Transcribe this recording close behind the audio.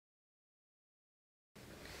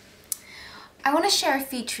I want to share a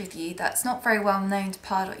feature with you that's not very well known to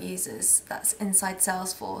Pardot users that's inside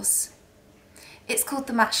Salesforce. It's called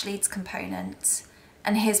the Match Leads component,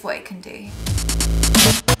 and here's what it can do.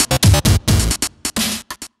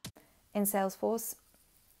 In Salesforce,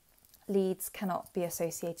 leads cannot be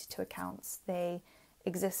associated to accounts. They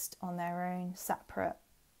exist on their own, separate,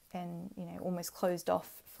 and almost closed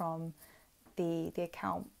off from the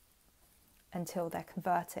account until they're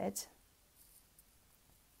converted.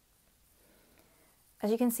 As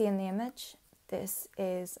you can see in the image, this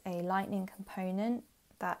is a Lightning component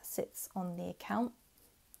that sits on the account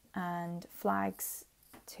and flags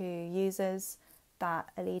to users that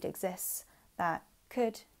a lead exists that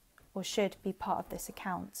could or should be part of this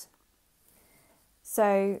account.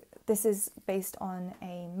 So this is based on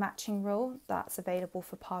a matching rule that's available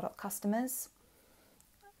for Pardot customers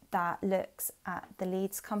that looks at the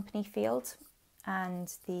leads company field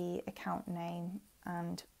and the account name,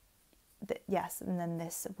 and and then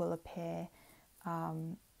this will appear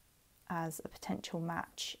as a potential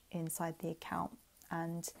match inside the account,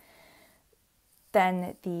 and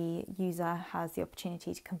then the user has the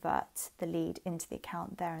opportunity to convert the lead into the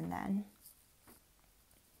account there and then.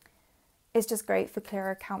 It's just great for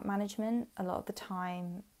clear account management. A lot of the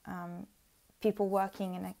time, people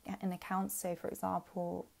working in accounts, so for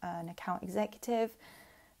example, an account executive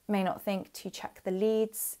may not think to check the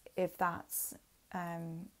leads if that's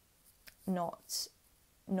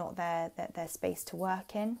not their space to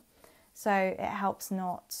work in. So it helps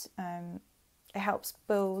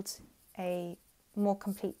build a more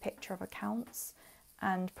complete picture of accounts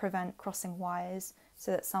and prevent crossing wires,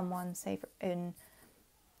 so that someone, say in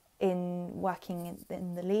working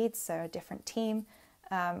in the leads, so a different team,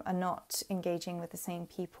 are not engaging with the same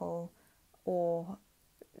people or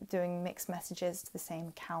doing mixed messages to the same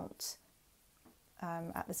account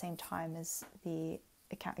at the same time as the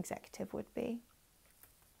account executive would be.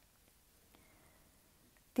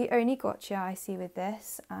 The only gotcha I see with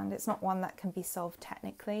this, and it's not one that can be solved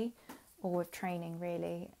technically or with training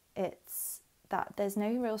really, it's that there's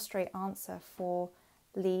no real straight answer for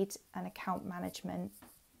lead and account management.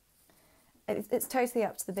 It's totally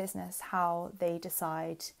up to the business how they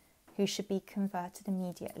decide who should be converted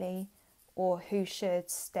immediately or who should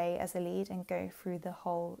stay as a lead and go through the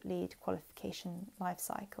whole lead qualification life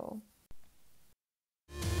cycle.